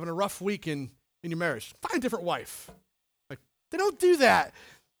 having a rough week in your marriage, find a different wife. Like, they don't do that.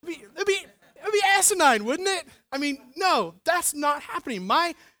 It'd be asinine, wouldn't it? I mean, no, that's not happening.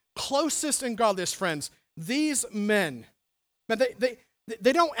 My closest and godliest friends, these men,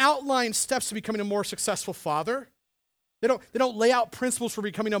 they don't outline steps to becoming a more successful father. They don't lay out principles for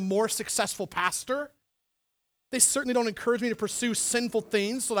becoming a more successful pastor. They certainly don't encourage me to pursue sinful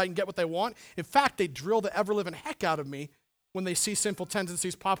things so that I can get what they want. In fact, they drill the ever-living heck out of me when they see sinful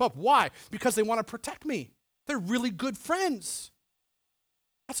tendencies pop up. Why? Because they want to protect me. They're really good friends.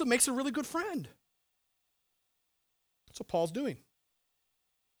 That's what makes a really good friend. That's what Paul's doing.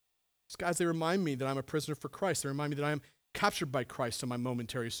 These guys, they remind me that I'm a prisoner for Christ. They remind me that I am captured by Christ in my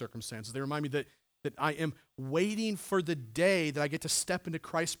momentary circumstances. They remind me that I am waiting for the day that I get to step into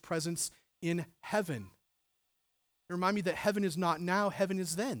Christ's presence in heaven. They remind me that heaven is not now, heaven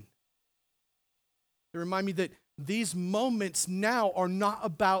is then. They remind me that these moments now are not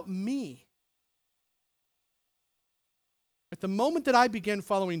about me. At the moment that I began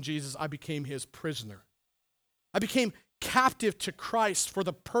following Jesus, I became his prisoner. I became captive to Christ for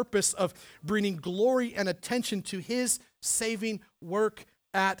the purpose of bringing glory and attention to his saving work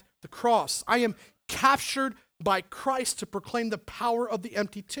at the cross. I am captured by Christ to proclaim the power of the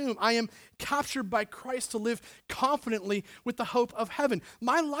empty tomb. I am captured by Christ to live confidently with the hope of heaven.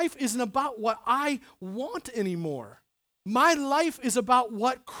 My life isn't about what I want anymore. My life is about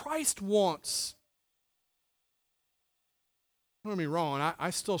what Christ wants. Don't get me wrong, I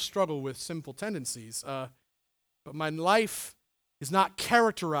still struggle with sinful tendencies. But my life is not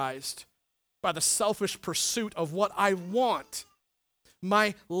characterized by the selfish pursuit of what I want.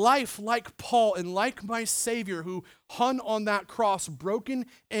 My life, like Paul and like my Savior who hung on that cross, broken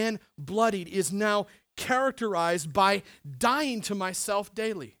and bloodied, is now characterized by dying to myself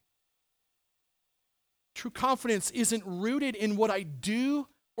daily. True confidence isn't rooted in what I do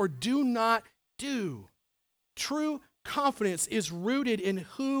or do not do. True confidence is rooted in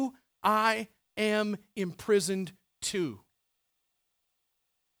who I am imprisoned to.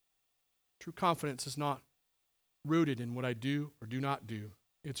 True confidence is not rooted in what I do or do not do.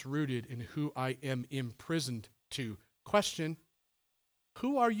 It's rooted in who I am imprisoned to. Question,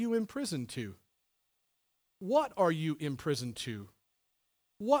 who are you imprisoned to? What are you imprisoned to?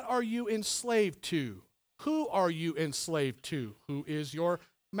 What are you enslaved to? Who are you enslaved to? Who is your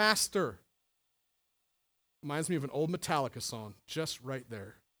master? Reminds me of an old Metallica song, just right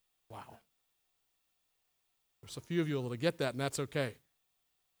there. Wow. There's a few of you able to get that, and that's okay.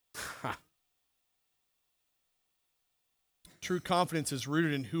 True confidence is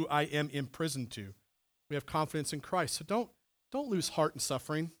rooted in who I am imprisoned to. We have confidence in Christ. So don't lose heart in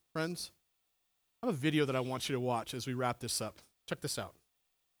suffering, friends. I have a video that I want you to watch as we wrap this up. Check this out.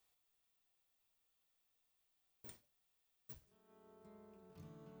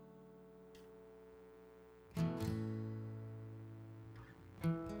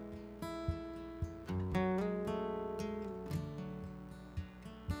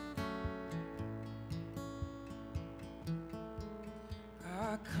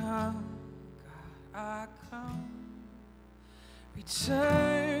 I come,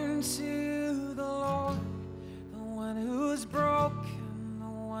 return to the Lord, the one who's broken, the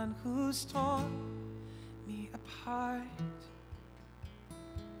one who's torn me apart.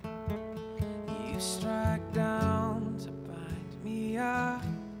 You strike down to bind me up.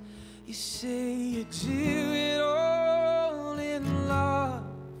 You say you do it all in love,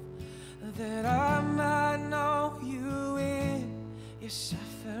 that I might know you in your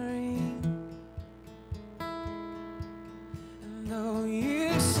suffering. And though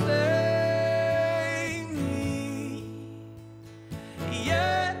you slay me,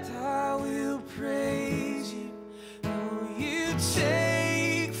 yet I will praise you. Though you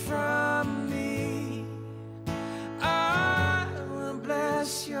take from me, I will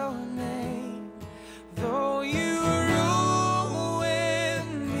bless your name. Though you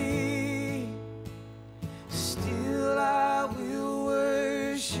ruin me, still I will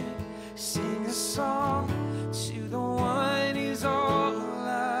worship, sing a song to the one who's all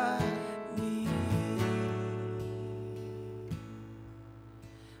I need.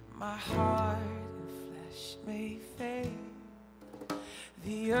 My heart and flesh may fade,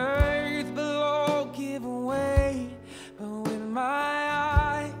 the earth below give way, but with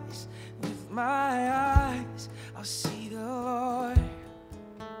my eyes, I'll see the Lord.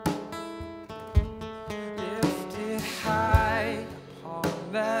 Lifted high upon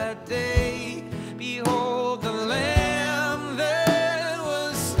that day, behold the Lamb that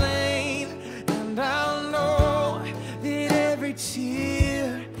was slain, and I'll know that every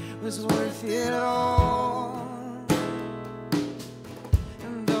tear was worth it all.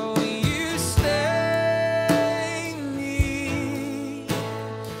 And though you slay me,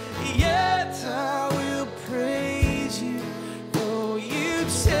 yet I will praise you. Though you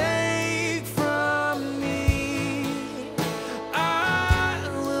take from me, I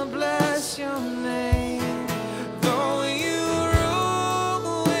will bless your name. Though you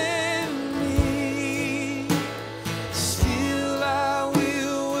ruin me, still I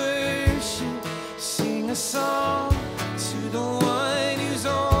will worship, sing a song to the one who's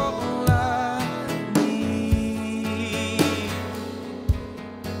all I need.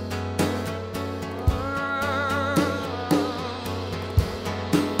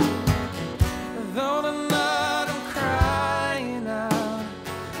 Though tonight I'm crying out,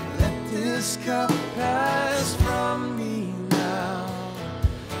 let this cup pass from me now.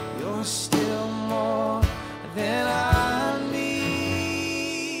 You're still more than I need.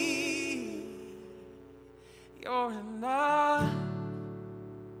 You're enough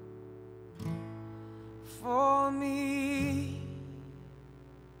for me.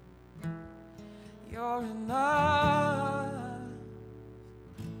 You're enough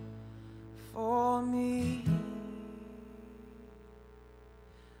for me.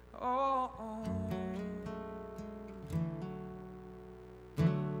 Oh.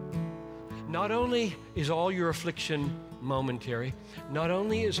 Not only is all your affliction momentary, not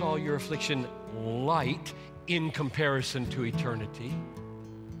only is all your affliction light in comparison to eternity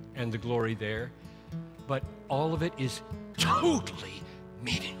and the glory there, but all of it is totally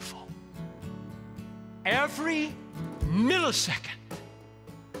meaningful. every millisecond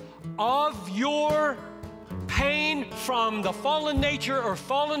of your pain from the fallen nature or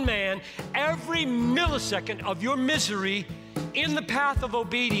fallen man, every millisecond of your misery in the path of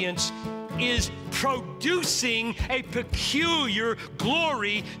obedience is producing a peculiar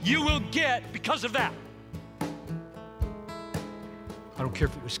glory you will get because of that. I don't care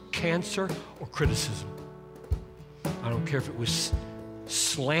if it was cancer or criticism. I don't care if it was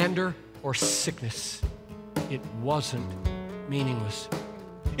slander or sickness. It wasn't meaningless.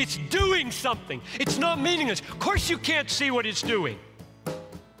 It's doing something. It's not meaningless. Of course you can't see what it's doing.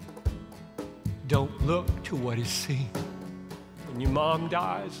 Don't look to what is seen. When your mom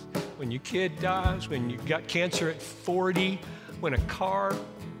dies, when your kid dies, when you got cancer at 40, when a car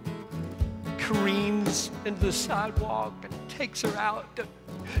careens into the sidewalk and takes her out,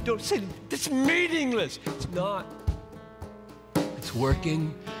 don't say, it's meaningless. It's not. It's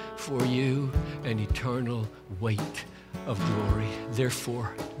working for you an eternal weight of glory.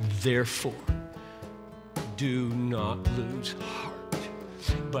 Therefore, do not lose heart,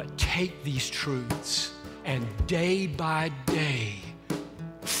 but take these truths and day by day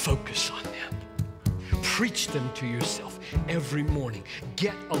focus on them. Preach them to yourself every morning.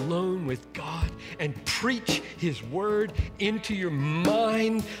 Get alone with God and preach His word into your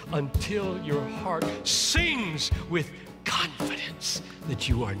mind until your heart sings with confidence that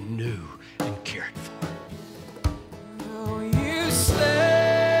you are new and cared for. Though you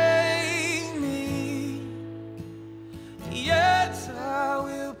slay me, yet I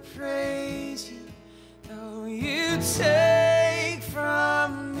will praise you. Though you take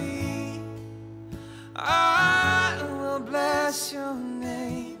from me, I will bless your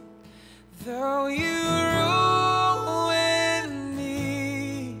name. Though you ruin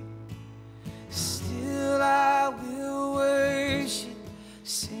me, still I will worship.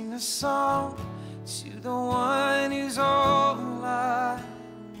 Sing a song to the one who's all I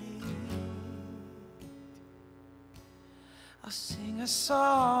need. I'll sing a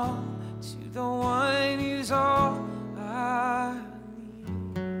song to the one who's all I need.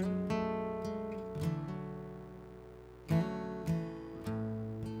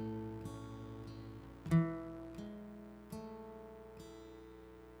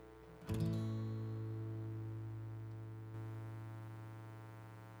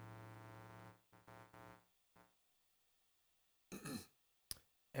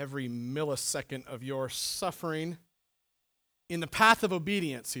 Every millisecond of your suffering in the path of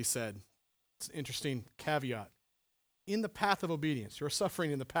obedience, he said. It's an interesting caveat. In the path of obedience, your suffering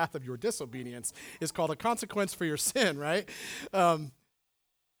in the path of your disobedience is called a consequence for your sin, right? All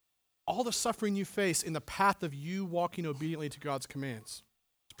the suffering you face in the path of you walking obediently to God's commands,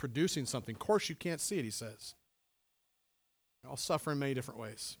 it's producing something. Of course, you can't see it, he says. I'll suffer in many different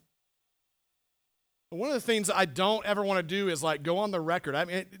ways. But one of the things I don't ever want to do is like go on the record. I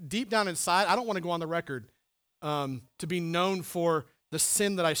mean, deep down inside, I don't want to go on the record to be known for the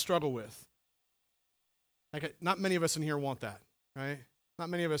sin that I struggle with. Like, not many of us in here want that, right? Not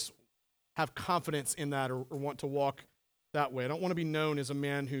many of us have confidence in that or want to walk that way. I don't want to be known as a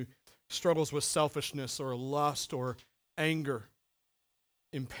man who struggles with selfishness or lust or anger,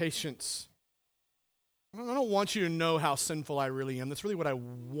 impatience. I don't want you to know how sinful I really am. That's really what I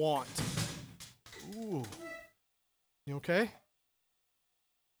want. Ooh. You okay?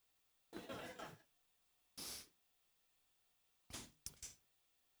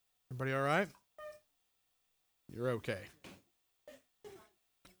 Everybody all right? You're okay.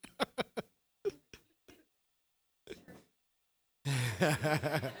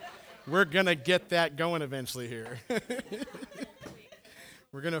 We're going to get that going eventually here.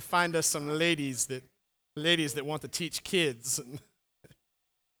 We're going to find us some ladies that want to teach kids.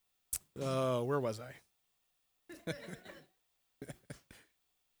 Where was I?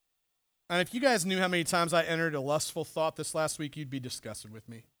 And if you guys knew how many times I entered a lustful thought this last week, you'd be disgusted with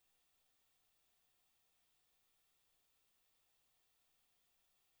me.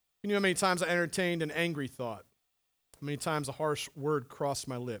 You knew how many times I entertained an angry thought, how many times a harsh word crossed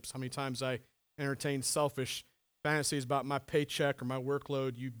my lips, how many times I entertained selfish fantasies about my paycheck or my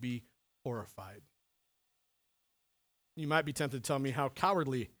workload, you'd be horrified. You might be tempted to tell me how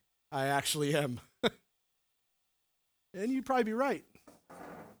cowardly I actually am. And you'd probably be right.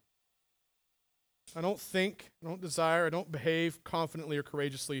 I don't think, I don't desire, I don't behave confidently or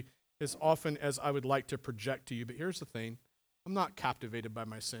courageously as often as I would like to project to you. But here's the thing. I'm not captivated by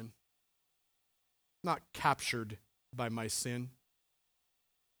my sin. I'm not captured by my sin.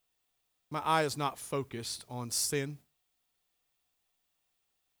 My eye is not focused on sin.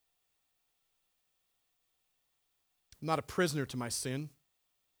 I'm not a prisoner to my sin.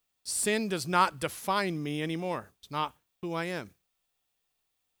 Sin does not define me anymore. It's not who I am.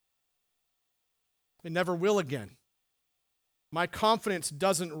 It never will again. My confidence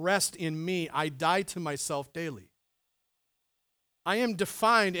doesn't rest in me. I die to myself daily. I am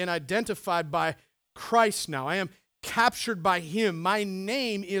defined and identified by Christ now. I am captured by Him. My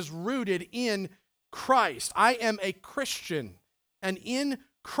name is rooted in Christ. I am a Christian, and in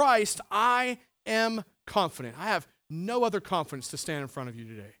Christ I am confident. I have no other confidence to stand in front of you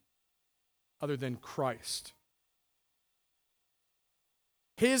today other than Christ.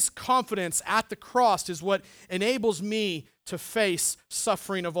 His confidence at the cross is what enables me to face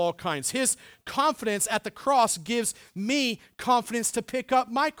suffering of all kinds. His confidence at the cross gives me confidence to pick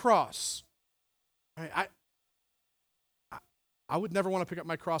up my cross. I would never want to pick up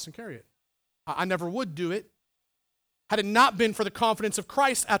my cross and carry it. I never would do it had it not been for the confidence of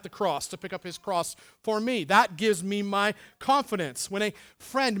Christ at the cross to pick up His cross for me. That gives me my confidence. When a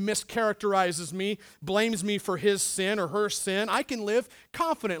friend mischaracterizes me, blames me for his sin or her sin, I can live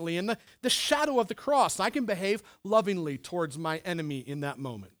confidently in the shadow of the cross. I can behave lovingly towards my enemy in that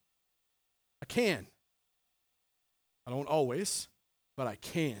moment. I can. I don't always, but I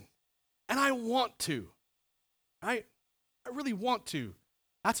can. And I want to. I really want to.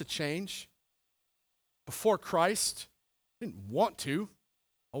 That's a change. Before Christ, I didn't want to.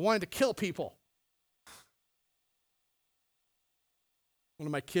 I wanted to kill people. One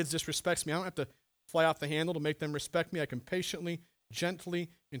of my kids disrespects me. I don't have to fly off the handle to make them respect me. I can patiently, gently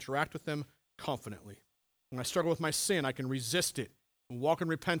interact with them confidently. When I struggle with my sin, I can resist it and walk in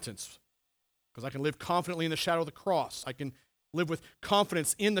repentance because I can live confidently in the shadow of the cross. I can live with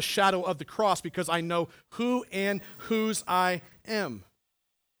confidence in the shadow of the cross because I know who and whose I am.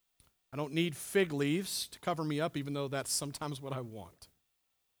 I don't need fig leaves to cover me up, even though that's sometimes what I want.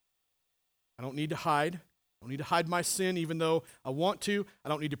 I don't need to hide. I don't need to hide my sin, even though I want to. I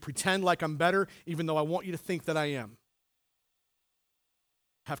don't need to pretend like I'm better, even though I want you to think that I am.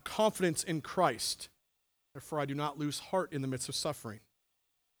 Have confidence in Christ. Therefore, I do not lose heart in the midst of suffering.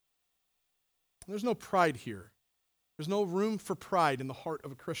 There's no pride here. There's no room for pride in the heart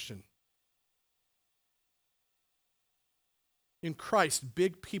of a Christian. In Christ,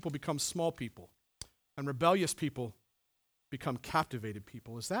 big people become small people, and rebellious people become captivated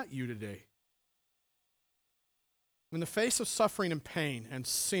people. Is that you today? In the face of suffering and pain and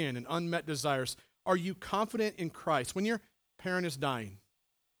sin and unmet desires, are you confident in Christ? When your parent is dying,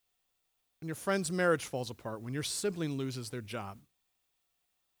 when your friend's marriage falls apart, when your sibling loses their job,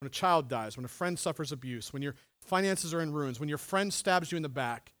 when a child dies, when a friend suffers abuse, when your finances are in ruins, when your friend stabs you in the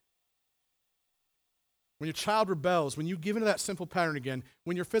back, when your child rebels, when you give into that simple pattern again,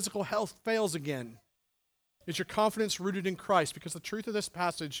 when your physical health fails again, is your confidence rooted in Christ? Because the truth of this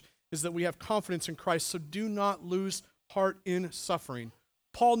passage is that we have confidence in Christ, so do not lose heart in suffering.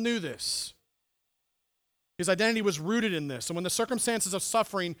 Paul knew this. His identity was rooted in this. And when the circumstances of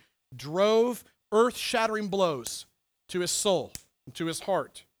suffering drove earth-shattering blows to his soul and to his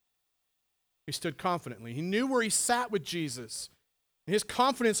heart, he stood confidently. He knew where he sat with Jesus. His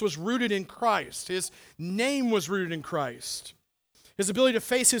confidence was rooted in Christ. His name was rooted in Christ. His ability to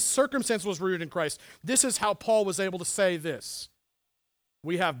face his circumstance was rooted in Christ. This is how Paul was able to say this.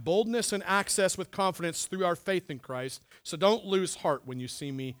 We have boldness and access with confidence through our faith in Christ, so don't lose heart when you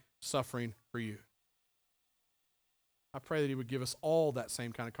see me suffering for you. I pray that He would give us all that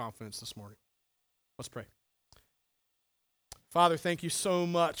same kind of confidence this morning. Let's pray. Father, thank you so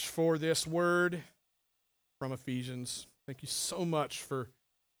much for this word from Ephesians. Thank you so much for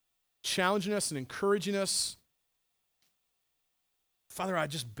challenging us and encouraging us. Father, I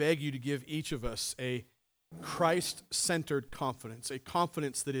just beg you to give each of us a Christ-centered confidence, a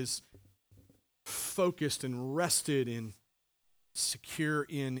confidence that is focused and rested and secure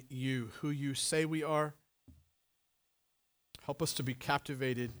in you, who you say we are. Help us to be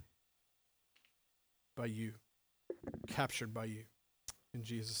captivated by you, captured by you. In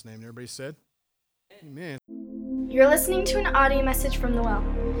Jesus' name. And everybody said, amen. You're listening to an audio message from The Well,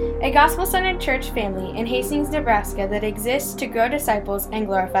 a gospel-centered church family in Hastings, Nebraska that exists to grow disciples and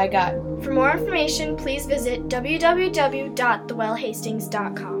glorify God. For more information, please visit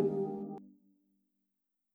www.thewellhastings.com.